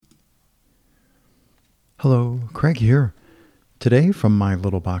Hello, Craig here. Today, from my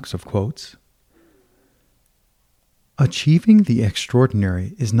little box of quotes, achieving the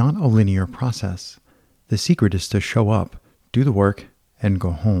extraordinary is not a linear process. The secret is to show up, do the work, and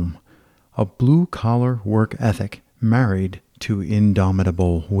go home. A blue-collar work ethic married to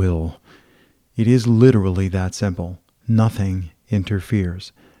indomitable will. It is literally that simple. Nothing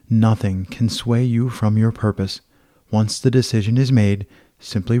interferes. Nothing can sway you from your purpose. Once the decision is made,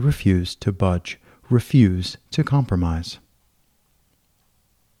 simply refuse to budge. Refuse to compromise.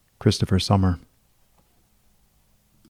 Christopher Sommer.